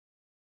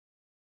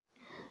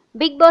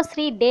Big pass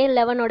 3 டே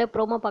 11ஓட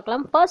promo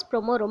பார்க்கலாம். First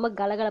promo ரொம்ப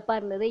கலகலப்பாக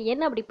இருந்தது.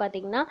 என்ன அப்படி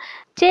பார்த்தீங்கன்னா,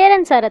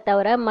 சேரன் சாரை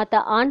தவிர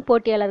மற்ற ஆண்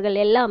போட்டியாளர்கள்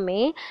எல்லாமே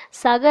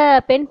சக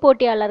பெண்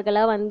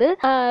போட்டியாளர்களை வந்து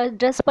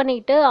ட்ரெஸ்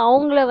பண்ணிட்டு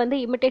அவங்கள வந்து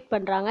இமிட்டேட்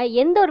பண்ணுறாங்க.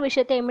 எந்த ஒரு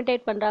விஷயத்தை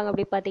இமிட்டேட் பண்ணுறாங்க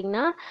அப்படி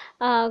பார்த்தீங்கன்னா,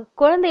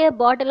 குழந்தைய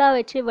பாட்டிலாக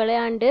வச்சு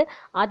விளையாண்டு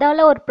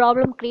அதால் ஒரு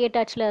ப்ராப்ளம் க்ரியேட்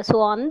ஆச்சுல, ஸோ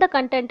அந்த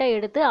கண்டென்ட்டை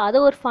எடுத்து அதை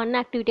ஒரு ஃபன்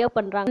ஆக்டிவிட்டியாக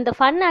பண்ணுறாங்க. இந்த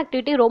ஃபன்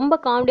ஆக்டிவிட்டி ரொம்ப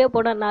காமெடியாக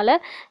போனதுனால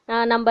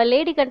நம்ம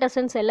லேடி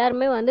கண்டஸ்டன்ஸ்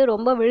எல்லாருமே வந்து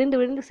ரொம்ப விழுந்து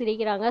விழுந்து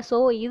சிரிக்கிறாங்க. ஸோ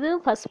இது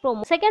first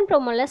promo. Second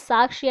ப்ரோமோவில்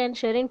Sakshi and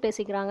Sherin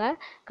பேசிக்கிறாங்க.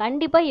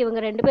 கண்டிப்பாக இவங்க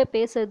 2 பேர்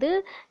பேசுறது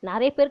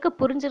நிறைய பேருக்கு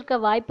புரிஞ்சிருக்க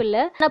வாய்ப்பு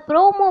இல்லை. ஆனால்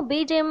ப்ரோமோ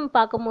பிஜிஎம்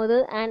பார்க்கும்போது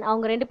அண்ட்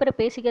அவங்க 2 பேரை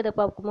பேசிக்கிறத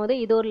பார்க்கும்போது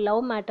இது ஒரு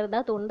லவ் மேட்டர்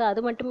தான் தோணுது.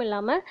 அது மட்டும்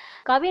இல்லாமல்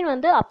கவின்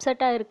வந்து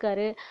அப்செட்டாக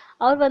இருக்காரு.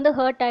 அவர் வந்து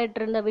ஹர்ட்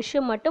ஆகிட்டு இருந்த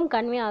விஷயம் மட்டும்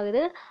கன்வே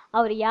ஆகுது.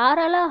 அவர்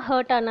யாரால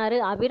ஹர்ட் ஆனார்,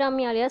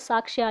 அபிராமியாலையா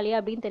சாக்ஷியாலையா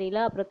அப்படின்னு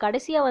தெரியல. அப்புறம்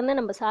கடைசியாக வந்து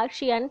நம்ம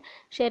சாக்ஷி அண்ட்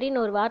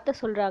ஷெரின் ஒரு வார்த்தை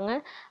சொல்கிறாங்க.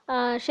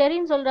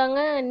 ஷெரின்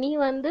சொல்கிறாங்க, நீ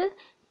வந்து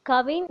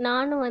கவின்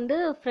நானும் வந்து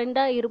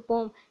ஃப்ரெண்டாக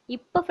இருப்போம்,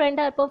 இப்போ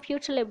ஃப்ரெண்டாக இருப்போம்,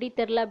 ஃப்யூச்சரில் எப்படி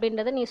தெரில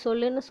அப்படின்றத நீ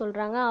சொல்லுன்னு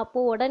சொல்கிறாங்க.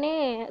 அப்போது உடனே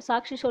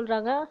சாக்ஷி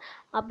சொல்கிறாங்க,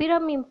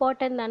 அபிராம்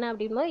இம்பார்ட்டன்ட் தானே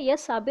அப்படின்போது,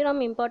 எஸ்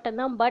அபிராம்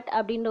இம்பார்ட்டன்ட் தான், பட்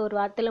அப்படின்ற ஒரு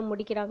வார்த்தையில்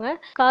முடிக்கிறாங்க.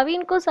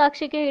 கவினுக்கும்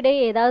சாக்ஷிக்கும்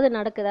இடையே ஏதாவது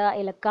நடக்குதா,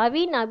 இல்லை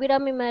கவின்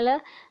அபிராமி மேலே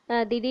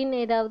திடீர்னு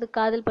ஏதாவது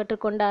காதல் பற்று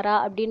கொண்டாரா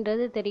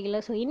அப்படின்றது தெரியல.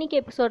 ஸோ இன்றைக்கி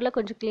எபிசோடில்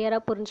கொஞ்சம்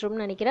கிளியராக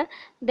புரிஞ்சிடும்னு நினைக்கிறேன்.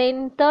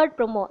 தென் தேர்ட்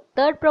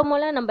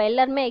ப்ரோமோவில் நம்ம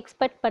எல்லாருமே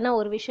எக்ஸ்பெக்ட் பண்ண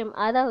ஒரு விஷயம்,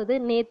 அதாவது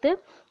நேற்று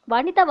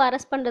வனிதாவை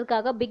அரெஸ்ட்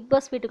பண்ணுறதுக்காக பிக்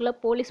பாஸ் வீட்டுக்குள்ளே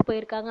போலீஸ்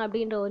போயிருக்காங்க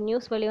அப்படின்ற ஒரு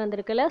நியூஸ்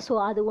வெளிவந்திருக்குல்ல. ஸோ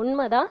அது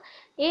உண்மை தான்.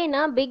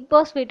 ஏன்னா பிக்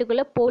பாஸ்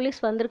வீட்டுக்குள்ளே போலீஸ்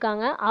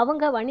வந்திருக்காங்க.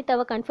 அவங்க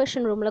வனிதாவை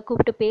கன்ஃபெஷன் ரூமில்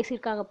கூப்பிட்டு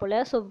பேசியிருக்காங்க போல்.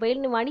 ஸோ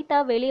வனிதா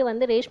வெளியே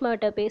வந்து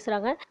ரேஷ்மாவிட்ட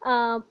பேசுகிறாங்க.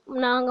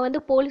 நாங்கள்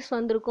வந்து போலீஸ்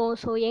வந்திருக்கோம்,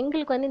 ஸோ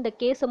எங்களுக்கு வந்து இந்த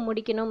கேஸை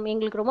முடிக்கணும்,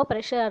 எங்களுக்கு ரொம்ப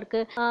ப்ரெஷராக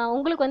இருக்குது,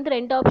 உங்களுக்கு வந்து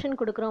 2 ஆப்ஷன்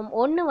கொடுக்குறோம்.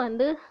 ஒன்று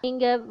வந்து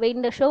நீங்கள்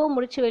இந்த ஷோவை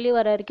முடிச்சு வெளியே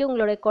வர வரைக்கும்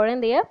உங்களுடைய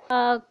குழந்தைய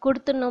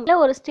கொடுத்துடணும், இல்லை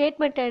ஒரு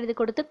ஸ்டேட்மெண்ட் எழுதி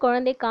கொடுத்து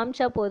குழந்தைய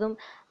காமிச்சா போதும்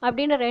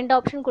அப்படின்ற 2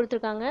 ஆப்ஷன்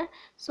கொடுத்துருக்காங்க.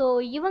 ஸோ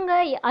இவங்க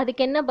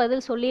அதுக்கு என்ன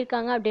பதில்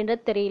சொல்லியிருக்காங்க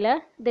அப்படின்றது தெரியல.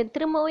 தென்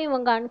திரும்பவும்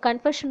இவங்க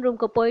கன்ஃபெஷன்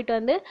ரூமுக்கு போயிட்டு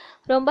வந்து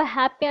ரொம்ப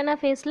ஹாப்பியான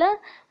ஃபேஸில்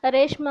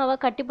ரேஷ்மாவை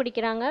கட்டி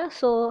பிடிக்கிறாங்க.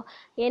 ஸோ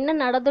என்ன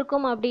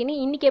நடந்திருக்கும் அப்படின்னு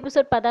இன்றைக்கி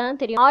எபிசோட் பார்த்தா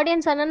தான் தெரியும்.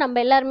 ஆடியன்ஸ் ஆனால் நம்ம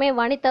எல்லாருமே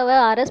வனிதாவை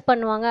அரெஸ்ட்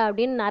பண்ணுவாங்க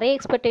அப்படின்னு நிறைய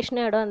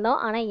எக்ஸ்பெக்டேஷனும் இடம்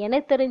இருந்தோம். ஆனால்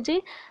எனக்கு தெரிஞ்சு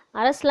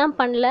அரெஸ்ட்லாம்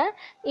பண்ணல.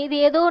 இது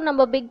ஏதோ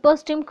நம்ம பிக்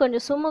பாஸ் டீம்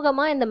கொஞ்சம்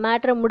சுமூகமாக இந்த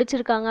மேட்டரை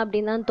முடிச்சிருக்காங்க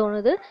அப்படின்னு தான்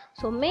தோணுது.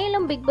 ஸோ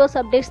மேலும் பிக் பாஸ்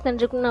அப்டேட்ஸ்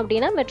தெரிஞ்சுக்கணும்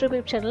அப்படின்னா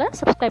மெட்ரோபீப் சேனலை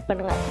சப்ஸ்கிரைப்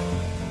பண்ணுங்கள்.